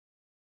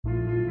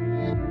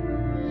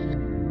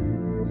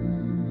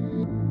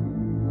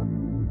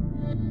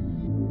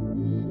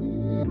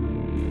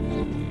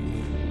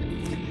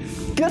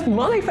Good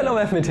morning, fellow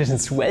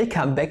mathematicians,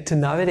 welcome back to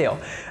another video.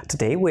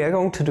 Today we are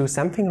going to do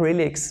something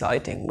really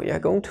exciting. We are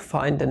going to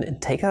find an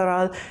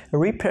integral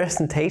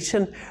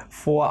representation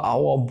for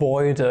our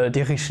boy, the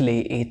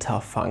Dirichlet eta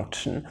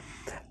function.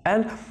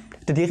 And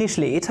the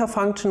Dirichlet eta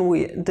function,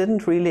 we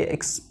didn't really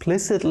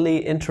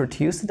explicitly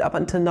introduce it up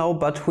until now,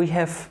 but we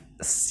have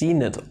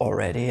seen it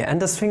already.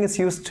 And this thing is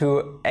used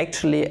to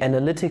actually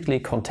analytically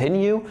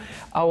continue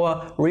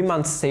our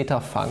Riemann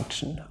zeta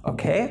function,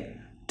 okay?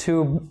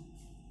 To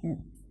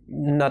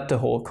not the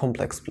whole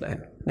complex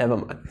plane, never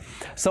mind.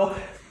 So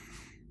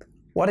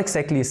what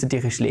exactly is the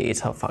Dirichlet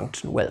eta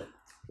function? Well,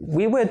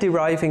 we were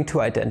deriving two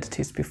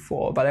identities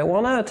before, but I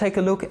want to take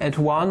a look at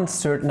one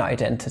certain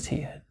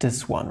identity,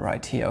 this one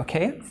right here,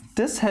 okay?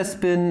 This has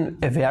been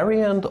a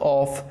variant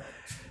of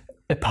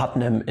a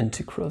Putnam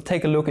integral.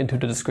 Take a look into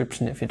the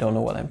description if you don't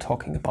know what I'm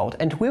talking about.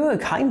 And we were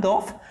kind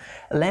of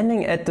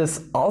landing at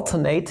this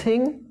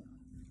alternating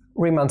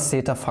Riemann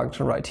zeta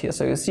function right here.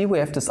 So you see we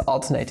have this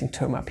alternating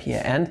term up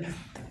here, and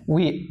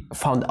we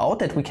found out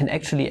that we can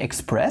actually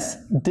express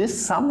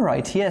this sum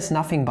right here as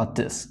nothing but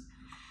this.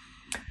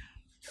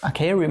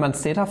 Okay, Riemann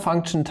zeta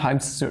function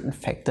times a certain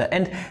factor.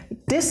 And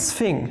this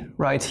thing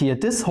right here,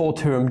 this whole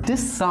term,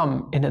 this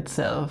sum in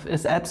itself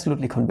is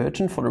absolutely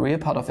convergent for the real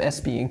part of S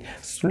being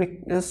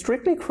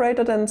strictly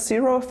greater than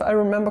 0, if I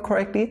remember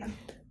correctly.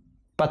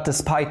 But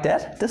despite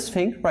that, this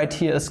thing right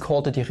here is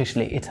called the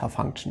Dirichlet eta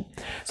function.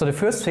 So the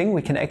first thing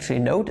we can actually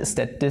note is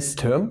that this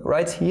term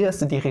right here is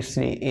the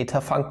Dirichlet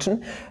eta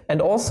function,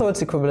 and also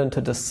it's equivalent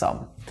to this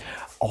sum.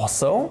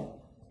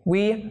 Also,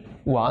 we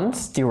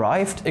once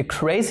derived a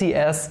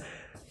crazy-ass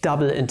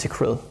double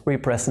integral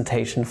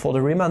representation for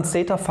the Riemann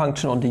zeta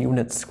function on the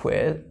unit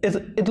square.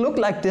 It looked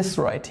like this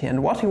right here,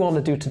 and what we want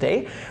to do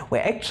today, we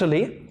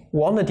actually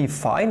want to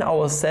define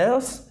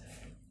ourselves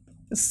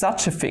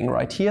such a thing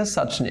right here,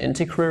 such an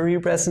integral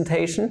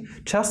representation,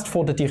 just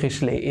for the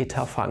Dirichlet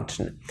eta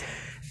function.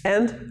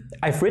 And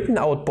I've written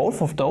out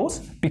both of those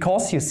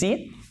because you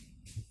see,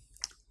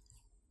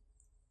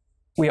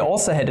 we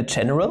also had a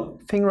general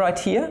thing right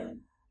here,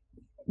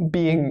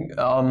 being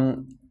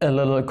a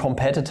little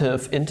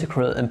competitive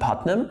integral in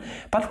Putnam,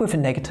 but with a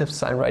negative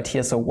sign right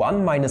here, so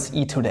 1 minus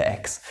e to the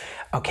x.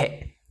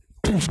 Okay.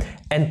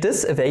 And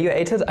this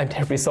evaluated, I'm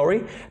terribly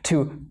sorry,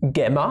 to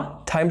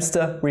gamma times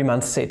the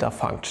Riemann zeta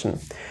function.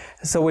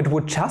 So it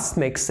would just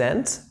make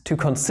sense to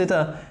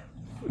consider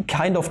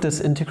kind of this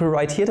integral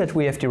right here that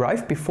we have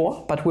derived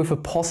before, but with a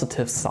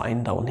positive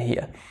sign down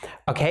here,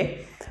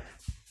 okay?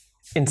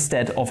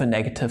 Instead of a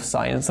negative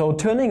sign. So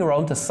turning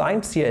around the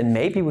signs here, and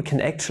maybe we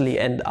can actually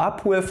end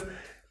up with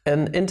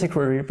an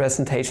integral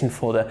representation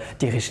for the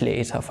Dirichlet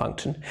eta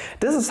function.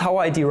 This is how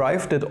I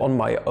derived it on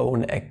my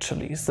own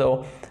actually.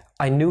 So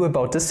I knew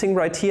about this thing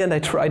right here and I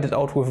tried it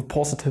out with a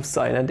positive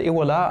sign, and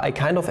voila, I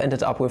kind of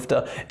ended up with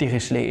the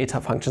Dirichlet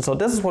eta function. So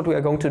this is what we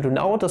are going to do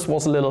now. This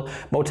was a little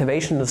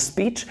motivational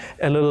speech,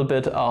 a little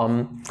bit, a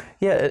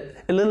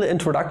little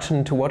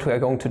introduction to what we are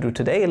going to do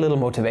today, a little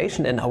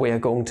motivation, and how we are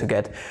going to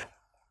get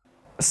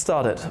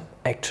started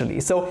actually.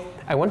 So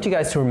I want you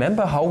guys to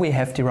remember how we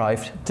have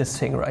derived this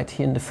thing right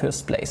here in the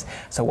first place.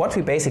 So what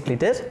we basically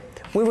did,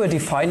 we were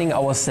defining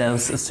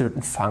ourselves a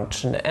certain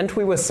function, and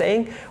we were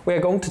saying we are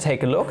going to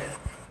take a look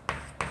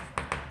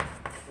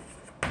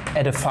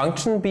at a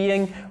function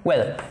being,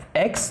 well,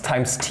 x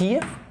times t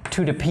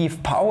to the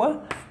pth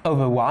power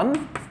over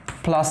 1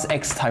 plus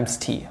x times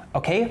t,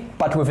 okay?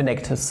 But with a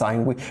negative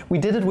sign. We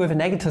did it with a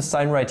negative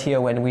sign right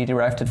here when we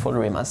derived it for the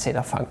Riemann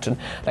zeta function.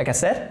 Like I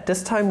said,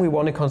 this time we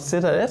want to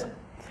consider it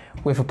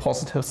with a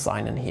positive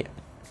sign in here.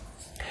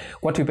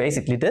 What we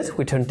basically did,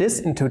 we turned this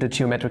into the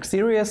geometric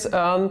series,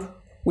 and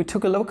we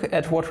took a look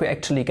at what we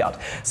actually got.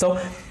 So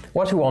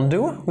what we want to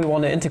do, we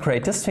want to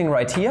integrate this thing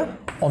right here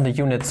on the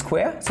unit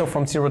square. So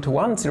from 0 to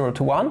 1, 0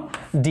 to 1,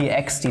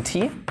 dx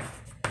dt.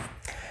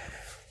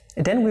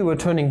 And then we were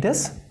turning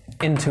this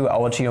into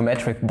our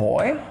geometric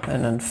boy,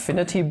 an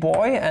infinity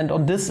boy, and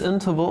on this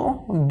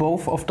interval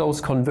both of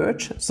those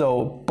converge,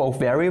 so both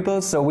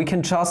variables, so we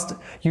can just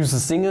use a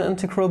single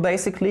integral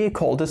basically,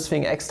 call this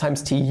thing x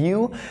times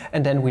tu,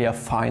 and then we are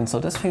fine. So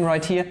this thing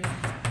right here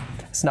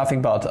is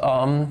nothing but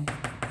an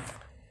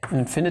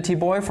infinity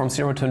boy from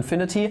 0 to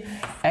infinity,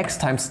 x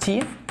times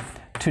t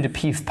to the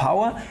pth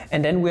power,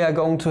 and then we are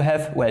going to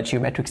have, well,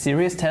 geometric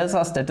series tells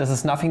us that this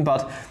is nothing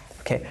but,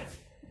 okay,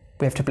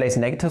 we have to place a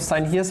negative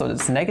sign here, so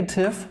it's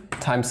negative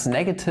times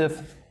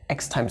negative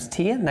x times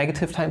t.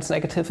 Negative times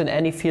negative in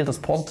any field is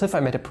positive. I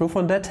made a proof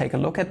on that, take a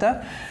look at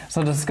that.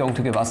 So this is going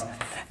to give us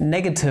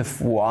negative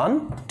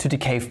 1 to the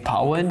kth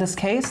power in this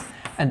case,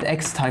 and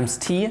x times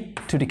t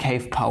to the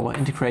kth power,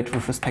 integrated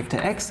with respect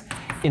to x,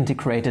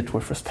 integrated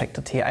with respect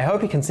to t. I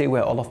hope you can see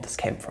where all of this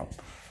came from.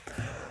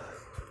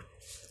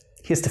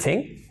 Here's the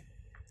thing.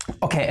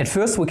 Okay, at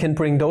first we can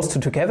bring those two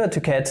together to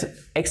get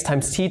x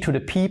times t to the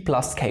p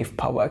plus kth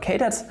power. Okay,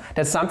 that's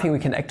something we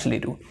can actually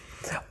do.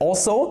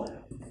 Also,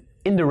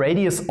 in the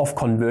radius of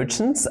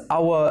convergence,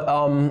 our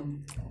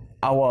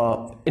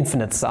our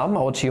infinite sum,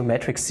 our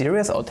geometric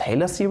series, our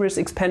Taylor series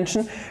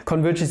expansion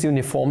converges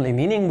uniformly,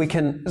 meaning we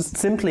can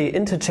simply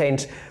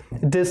interchange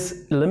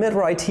this limit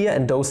right here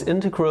and those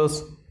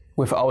integrals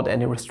without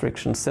any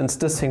restrictions, since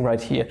this thing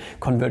right here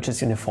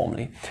converges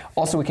uniformly.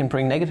 Also, we can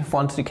bring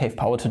 -1 to the k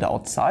power to the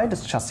outside.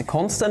 It's just a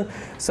constant.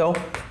 So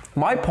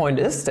my point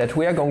is that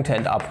we are going to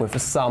end up with a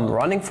sum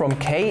running from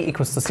k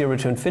equals to 0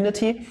 to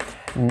infinity,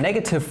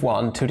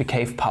 -1 to the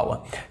k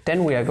power.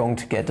 Then we are going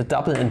to get a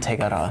double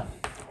integral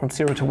from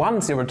 0 to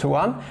 1, 0 to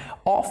 1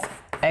 of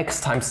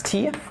x times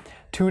t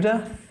to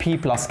the p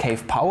plus k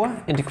power,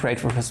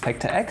 integrate with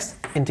respect to x,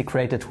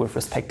 integrated with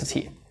respect to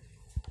t.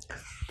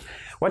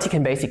 What you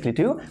can basically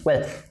do,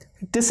 well,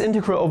 this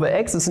integral over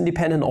x is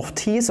independent of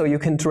t, so you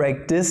can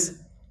drag this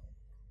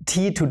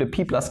t to the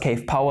p plus k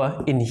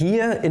power in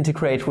here,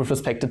 integrate with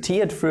respect to t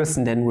at first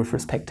and then with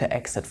respect to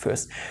x at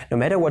first. No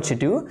matter what you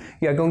do,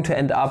 you are going to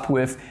end up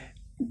with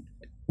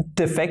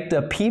the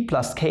factor p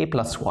plus k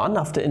plus 1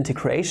 after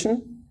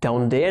integration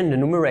down there in the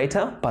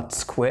numerator, but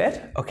squared.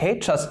 Okay,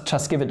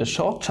 just give it a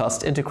shot,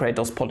 just integrate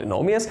those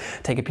polynomials,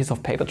 take a piece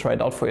of paper, try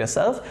it out for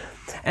yourself,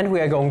 and we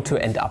are going to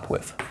end up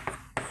with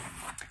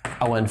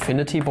our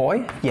infinity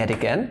boy, yet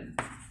again,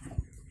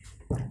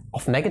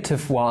 of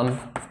 -1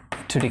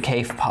 to the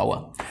k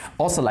power.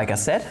 Also, like I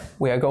said,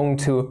 we are going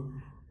to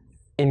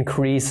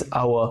increase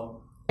our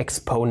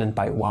exponent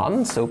by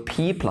 1, so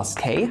p plus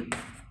k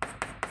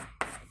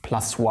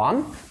plus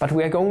 1, but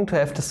we are going to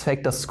have this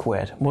factor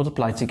squared,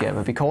 multiplied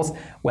together, because,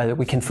 well,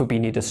 we can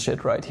forbini this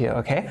shit right here,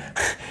 okay?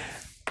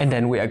 And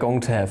then we are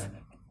going to have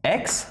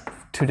x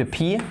to the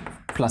p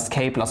plus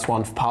k plus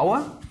 1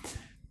 power,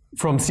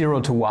 from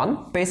 0 to 1,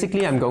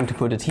 basically, I'm going to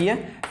put it here,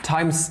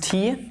 times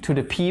t to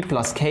the p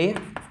plus k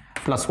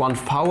plus 1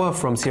 power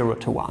from 0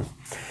 to 1.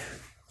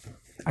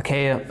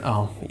 Okay,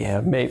 yeah,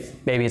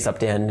 maybe it's up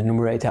there in the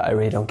numerator, I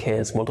really don't care,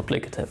 it's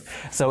multiplicative.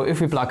 So if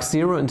we plug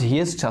 0 into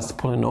here, it's just a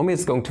polynomial,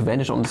 it's going to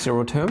vanish on the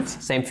 0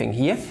 terms, same thing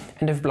here.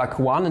 And if we plug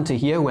 1 into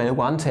here, well,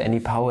 1 to any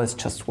power is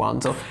just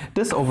 1. So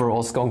this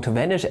overall is going to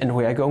vanish and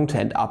we are going to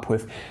end up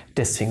with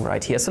this thing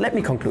right here. So let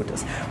me conclude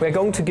this. We are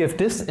going to give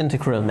this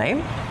integral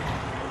name.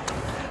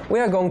 We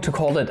are going to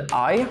call it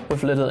I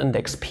with little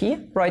index p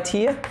right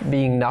here,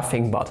 being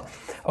nothing but,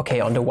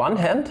 okay, on the one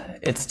hand,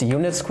 it's the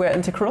unit square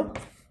integral,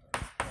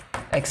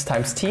 x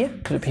times t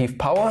to the p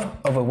power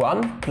over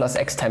 1 plus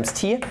x times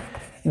t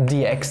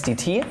dx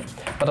dt.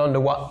 But on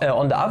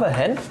the other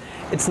hand,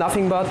 it's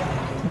nothing but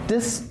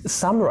this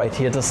sum right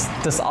here,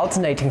 this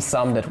alternating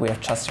sum that we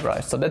have just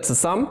derived. So that's a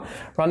sum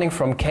running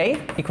from k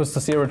equals to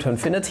 0 to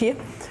infinity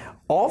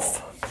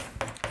of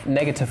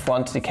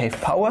 -1 to the k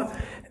power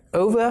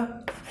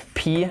over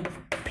p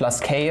plus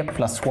k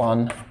plus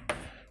 1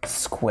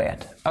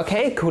 squared.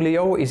 Okay,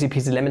 coolio, easy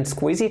peasy lemon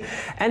squeezy.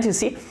 And you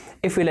see,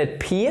 if we let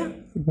p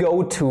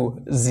go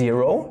to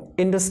 0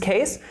 in this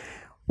case,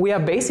 we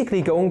are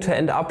basically going to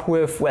end up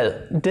with, well,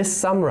 this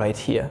sum right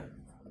here.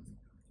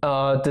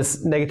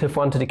 This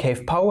 -1 to the k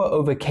power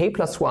over k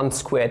plus 1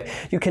 squared.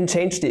 You can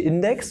change the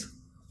index,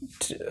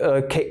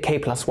 to, k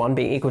plus 1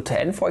 being equal to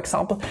n, for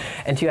example,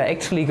 and you are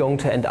actually going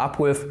to end up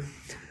with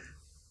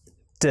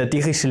the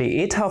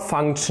Dirichlet eta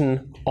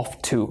function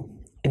of 2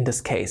 in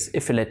this case,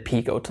 if we let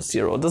p go to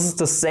 0. This is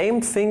the same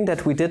thing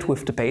that we did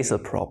with the basal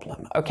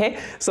problem, okay?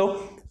 So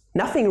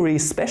nothing really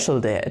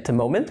special there at the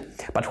moment,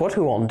 but what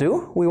we want to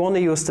do, we want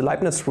to use the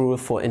Leibniz rule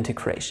for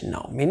integration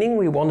now, meaning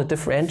we want to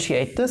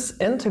differentiate this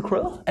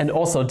integral and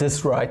also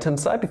this right-hand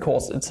side,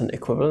 because it's an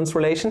equivalence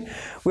relation,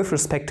 with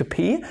respect to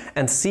p,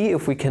 and see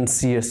if we can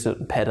see a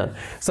certain pattern.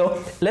 So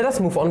let us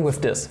move on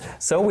with this.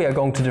 So we are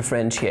going to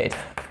differentiate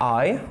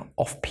I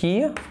of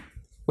p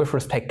with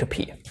respect to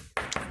p.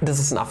 This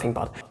is nothing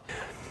but,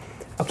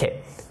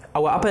 okay,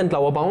 our upper and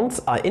lower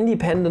bounds are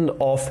independent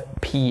of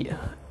p,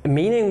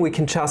 meaning we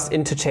can just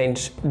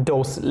interchange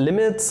those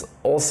limits.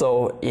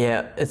 Also,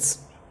 yeah,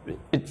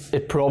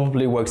 it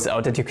probably works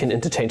out that you can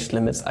interchange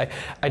limits.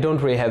 I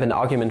don't really have an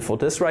argument for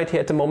this right here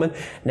at the moment.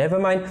 Never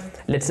mind,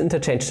 let's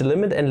interchange the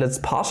limit and let's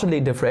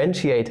partially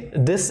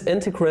differentiate this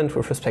integrand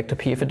with respect to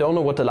p. If you don't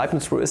know what the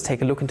Leibniz rule is,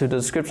 take a look into the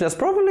description. There's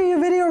probably a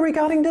video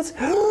regarding this.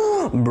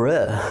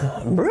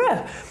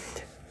 Bruh.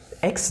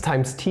 X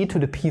times t to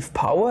the p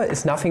power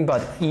is nothing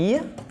but e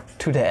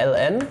to the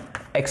ln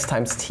x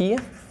times t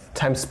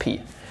times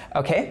p.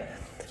 Okay?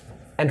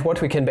 And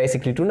what we can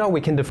basically do now,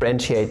 we can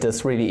differentiate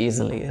this really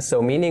easily.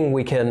 So meaning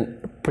we can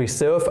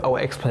preserve our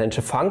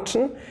exponential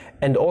function,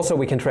 and also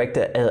we can drag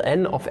the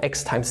ln of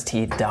x times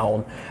t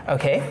down.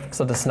 Okay?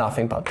 So this is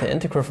nothing but the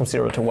integral from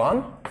 0 to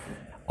 1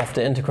 of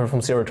the integral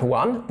from 0 to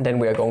 1. Then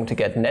we are going to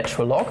get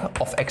natural log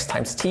of x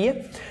times t.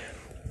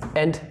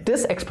 And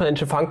this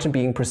exponential function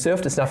being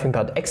preserved is nothing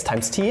but x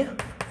times t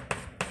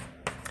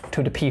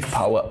to the p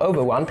power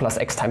over 1 plus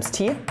x times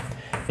t,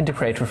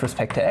 integrate with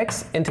respect to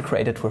x,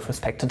 integrated with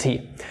respect to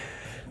t.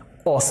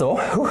 Also,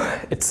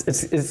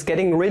 it's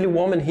getting really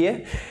warm in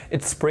here.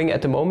 It's spring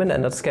at the moment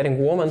and it's getting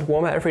warmer and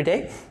warmer every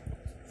day.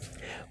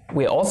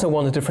 we also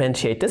want to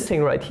differentiate this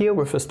thing right here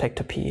with respect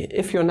to p.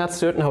 If you're not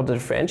certain how to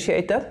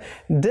differentiate that,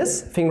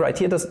 this thing right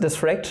here, this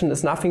fraction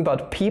is nothing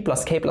but p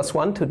plus k plus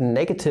 1 to the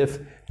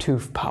negative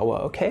 2th power,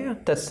 okay?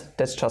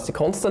 That's just a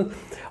constant.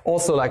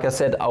 Also, like I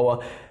said,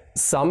 our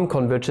sum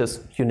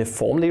converges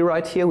uniformly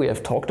right here. We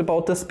have talked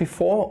about this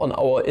before on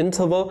our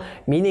interval,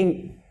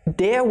 meaning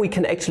there we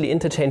can actually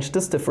interchange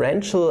this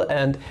differential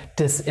and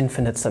this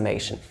infinite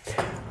summation.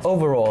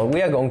 Overall,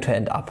 we are going to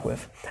end up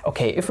with,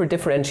 okay, if we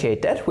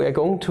differentiate that, we are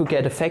going to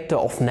get a factor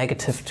of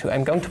negative 2.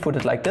 I'm going to put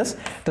it like this.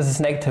 This is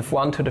negative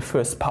 1 to the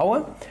 1st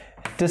power.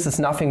 This is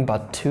nothing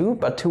but 2,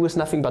 but 2 is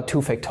nothing but 2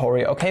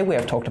 factorial. Okay, we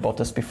have talked about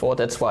this before,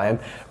 that's why I'm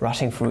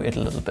rushing through it a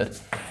little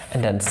bit.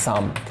 And then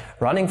sum,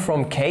 running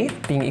from k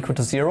being equal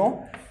to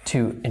 0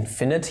 to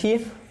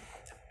infinity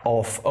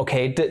of,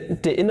 okay,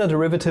 the inner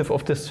derivative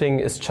of this thing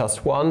is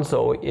just 1,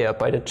 so yeah,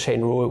 by the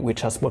chain rule we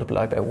just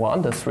multiply by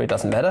 1, this really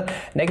doesn't matter.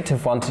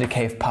 Negative 1 to the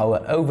kth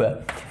power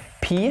over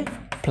p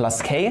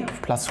plus k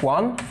plus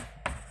 1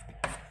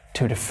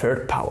 to the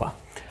 3rd power.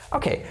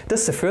 Okay,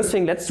 this is the first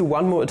thing. Let's do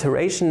one more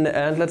iteration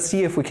and let's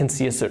see if we can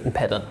see a certain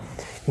pattern.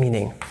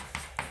 Meaning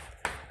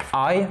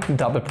I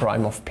double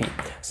prime of p.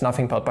 It's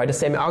nothing but by the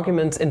same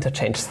arguments,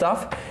 interchange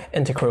stuff.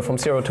 Integral from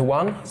 0 to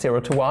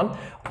 1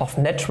 of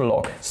natural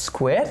log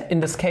squared,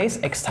 in this case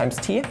x times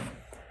t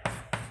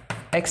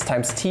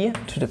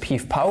to the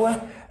pth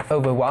power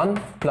over 1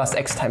 plus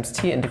x times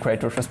t,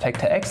 integrate with respect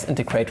to x,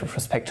 integrate with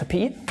respect to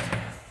p.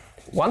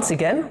 Once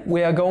again,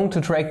 we are going to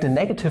drag the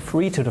negative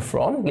 3 to the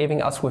front, leaving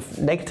us with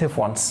negative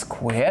 1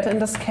 squared in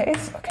this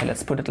case. Okay,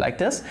 let's put it like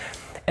this.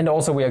 And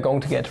also we are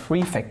going to get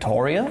 3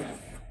 factorial.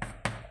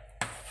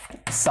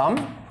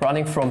 Sum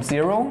running from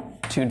 0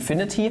 to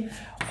infinity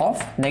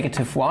of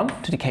negative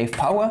 1 to the kth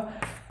power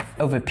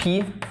over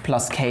p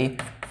plus k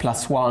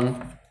plus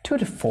 1 to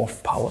the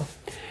 4th power.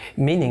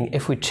 Meaning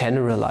if we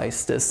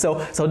generalize this, so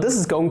this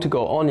is going to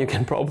go on, you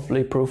can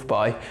probably prove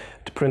by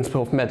the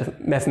principle of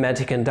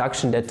mathematical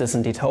induction that this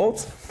indeed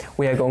holds.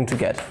 We are going to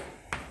get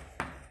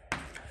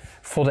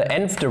for the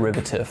nth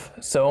derivative,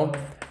 so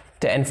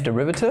the nth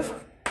derivative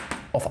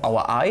of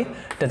our I,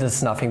 that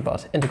is nothing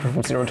but integral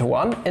from 0 to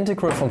 1,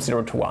 integral from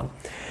 0 to 1.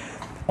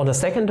 On the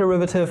second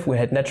derivative we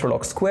had natural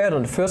log squared,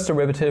 on the first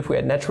derivative we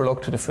had natural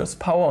log to the 1st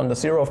power, on the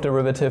 0th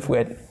derivative we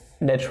had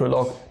natural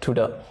log to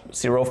the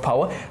 0th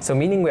power, so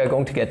meaning we are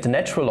going to get the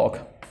natural log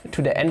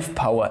to the nth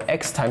power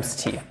x times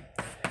t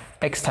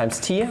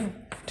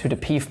to the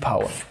pth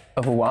power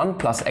over 1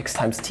 plus x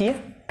times t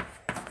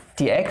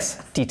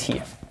dx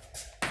dt.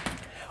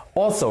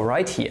 Also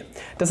right here,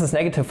 this is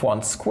negative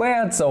 1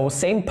 squared, so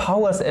same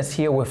powers as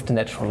here with the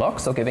natural log,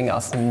 so giving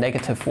us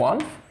negative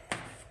 1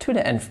 to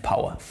the nth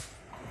power.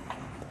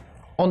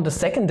 On the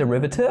second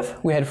derivative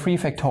we had 3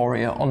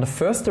 factorial, on the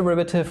first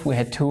derivative we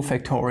had 2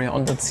 factorial,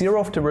 on the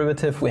 0th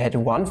derivative we had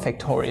 1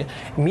 factorial,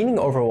 meaning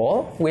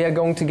overall we are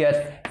going to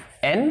get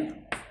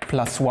n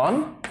plus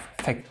 1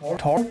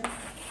 factorial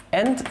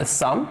and a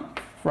sum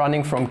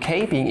running from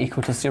k being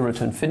equal to 0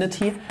 to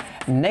infinity,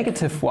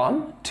 negative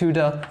 1 to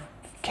the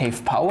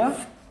kth power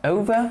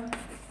over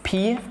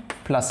p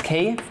plus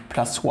k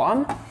plus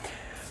 1.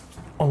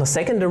 On the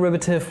second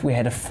derivative we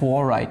had a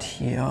 4 right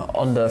here,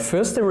 on the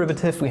first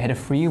derivative we had a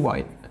 3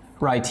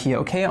 right here,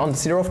 okay, on the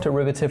 0th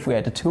derivative we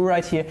had a 2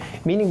 right here,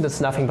 meaning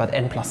that's nothing but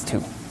n plus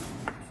 2.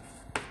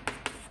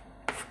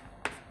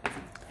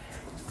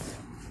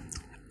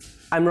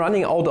 I'm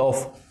running out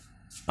of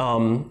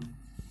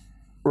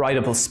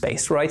writable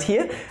space right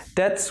here.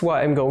 That's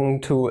why I'm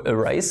going to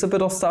erase a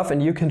bit of stuff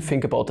and you can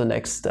think about the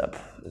next step.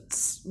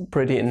 It's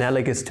pretty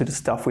analogous to the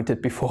stuff we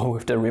did before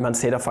with the Riemann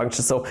zeta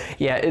function. So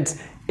yeah,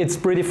 it's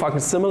pretty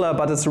fucking similar,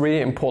 but it's a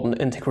really important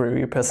integral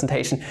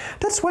representation.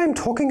 That's why I'm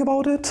talking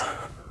about it.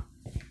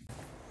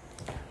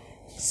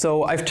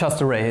 So I've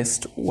just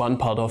erased one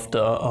part of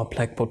the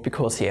blackboard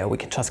because yeah, we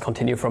can just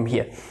continue from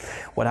here.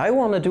 What I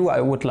want to do,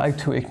 I would like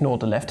to ignore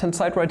the left hand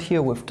side right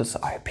here with this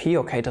IP.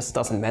 Okay, this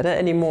doesn't matter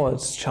anymore.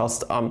 It's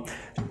just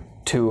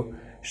to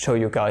show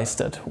you guys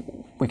that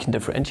we can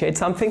differentiate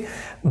something.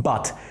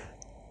 But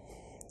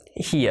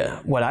here,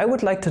 what I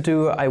would like to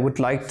do, I would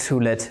like to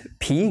let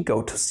p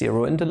go to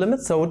 0 in the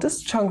limit. So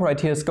this chunk right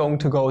here is going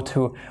to go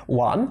to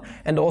 1.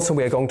 And also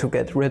we are going to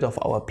get rid of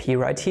our p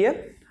right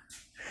here.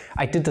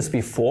 I did this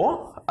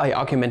before, I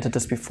argumented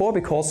this before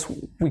because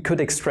we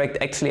could extract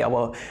actually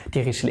our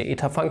Dirichlet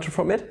eta function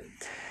from it.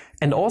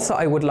 And also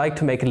I would like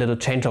to make a little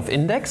change of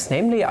index,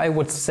 namely I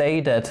would say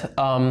that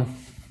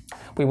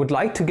we would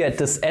like to get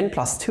this n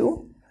plus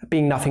 2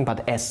 being nothing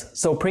but s.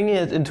 So bringing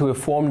it into a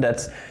form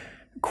that's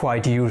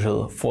quite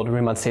usual for the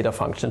Riemann zeta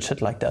function,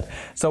 shit like that.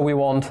 So we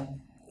want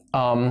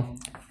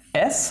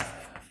s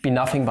be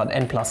nothing but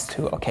n plus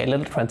 2. Okay,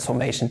 little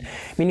transformation.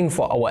 Meaning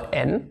for our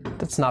n,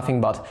 that's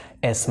nothing but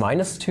s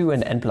minus 2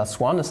 and n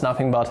plus 1 is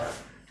nothing but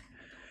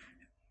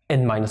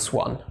n minus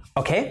 1.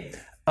 Okay?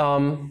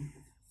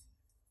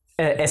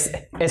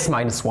 S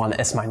minus 1,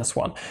 S minus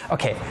 1.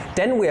 Okay,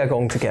 then we are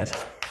going to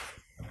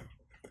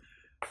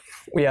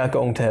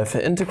have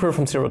an integral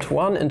from 0 to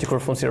 1, integral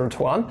from 0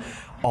 to 1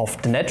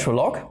 of the natural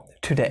log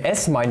to the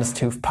s minus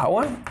 2th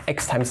power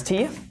x times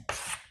t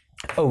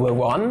over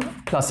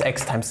 1 plus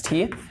x times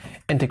t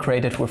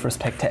integrated with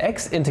respect to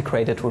x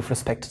integrated with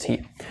respect to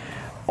t.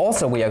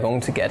 Also we are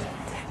going to get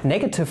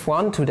negative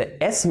 1 to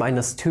the s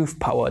minus 2th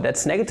power,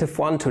 that's negative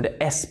 1 to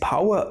the s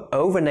power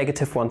over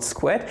negative 1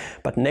 squared,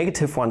 but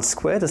negative 1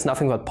 squared is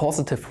nothing but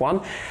positive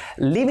 1,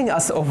 leaving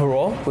us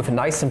overall with a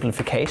nice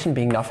simplification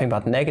being nothing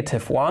but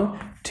negative 1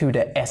 to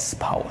the s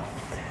power.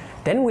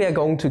 Then we are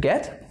going to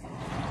get,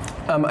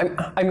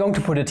 I'm going to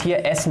put it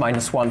here, s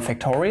minus 1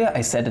 factorial,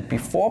 I said it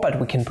before, but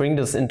we can bring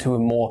this into a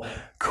more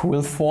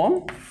cool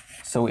form.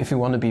 So if you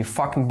want to be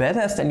fucking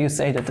badass, then you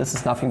say that this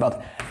is nothing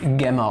but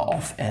gamma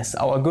of s,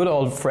 our good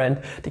old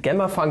friend, the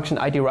gamma function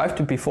I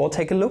derived it before.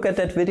 Take a look at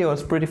that video,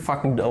 it's pretty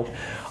fucking dope.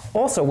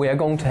 Also, we are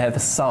going to have a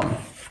sum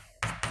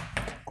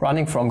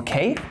running from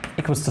k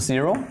equals to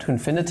 0 to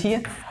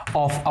infinity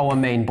of our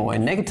main boy,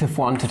 negative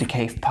 1 to the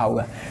kth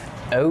power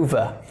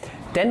over.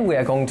 Then we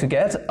are going to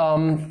get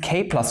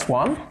k plus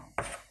 1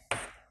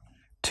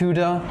 to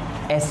the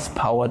s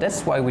power.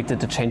 That's why we did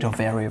the change of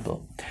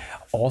variable.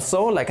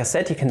 Also, like I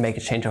said, you can make a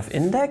change of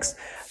index.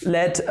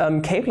 Let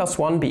k plus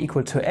 1 be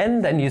equal to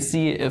n, then you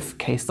see if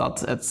k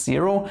starts at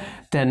 0,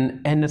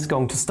 then n is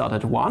going to start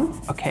at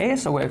 1. Okay,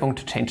 so we're going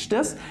to change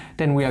this.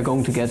 Then we are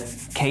going to get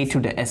k to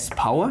the s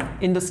power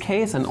in this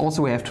case, and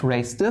also we have to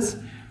raise this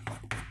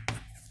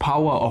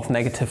power of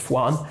negative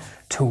 1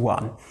 to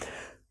 1.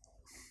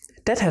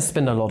 That has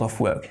been a lot of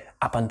work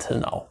up until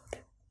now.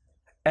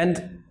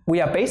 And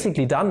we are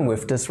basically done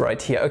with this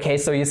right here. Okay,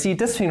 so you see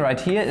this thing right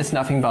here is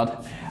nothing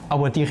but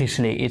our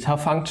Dirichlet eta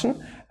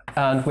function,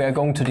 and we are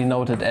going to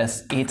denote it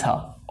as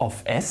eta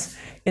of s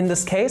in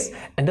this case.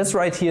 And this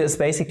right here is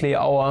basically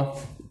our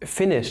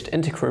finished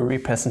integral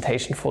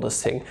representation for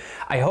this thing.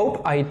 I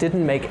hope I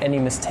didn't make any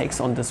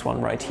mistakes on this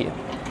one right here.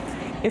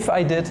 If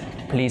I did,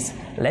 please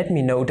let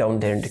me know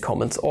down there in the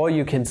comments, or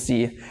you can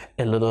see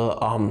a little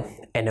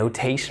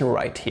annotation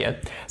right here.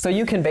 So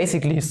you can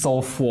basically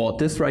solve for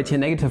this right here.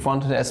 Negative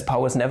 1 to the s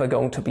power is never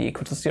going to be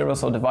equal to 0,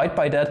 so divide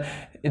by that.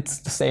 It's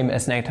the same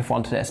as negative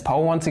 1 to the s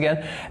power once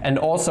again. And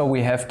also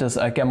we have this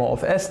gamma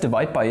of s,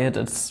 divide by it,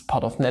 it's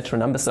part of natural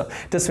numbers. So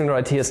this thing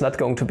right here is not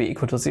going to be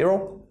equal to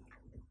 0.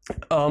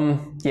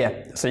 Yeah,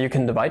 so you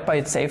can divide by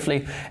it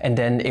safely, and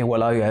then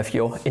voila, you have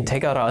your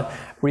integral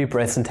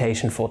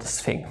representation for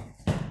this thing.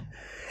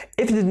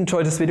 If you did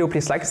enjoy this video,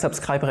 please like,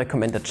 subscribe,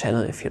 recommend the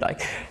channel if you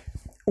like.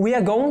 We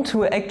are going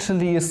to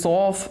actually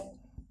solve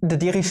the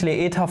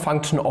Dirichlet eta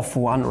function of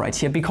 1 right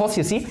here, because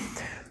you see,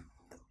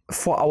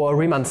 for our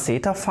Riemann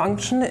zeta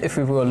function, if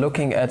we were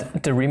looking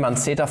at the Riemann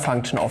zeta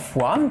function of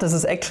 1, this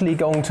is actually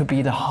going to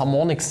be the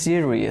harmonic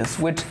series,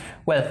 which,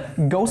 well,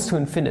 goes to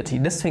infinity.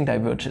 This thing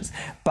diverges.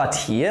 But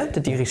here,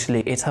 the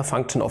Dirichlet eta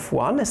function of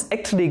 1 is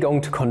actually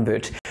going to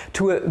converge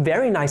to a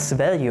very nice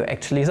value,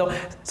 actually.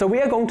 So we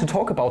are going to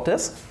talk about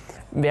this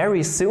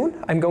very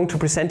soon. I'm going to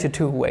present you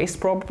 2 ways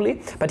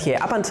probably, but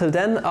yeah, up until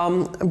then,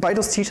 buy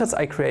those t-shirts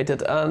I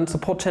created and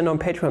support channel on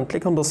Patreon.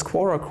 Click on those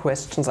Quora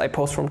questions I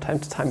post from time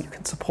to time. You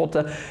can support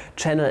the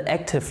channel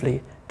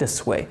actively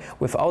this way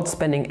without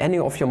spending any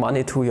of your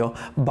money to your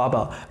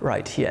baba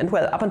right here. And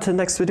well, up until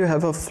next video,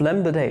 have a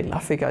flammable day.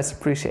 Love you guys,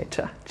 appreciate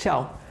ya.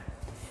 Ciao.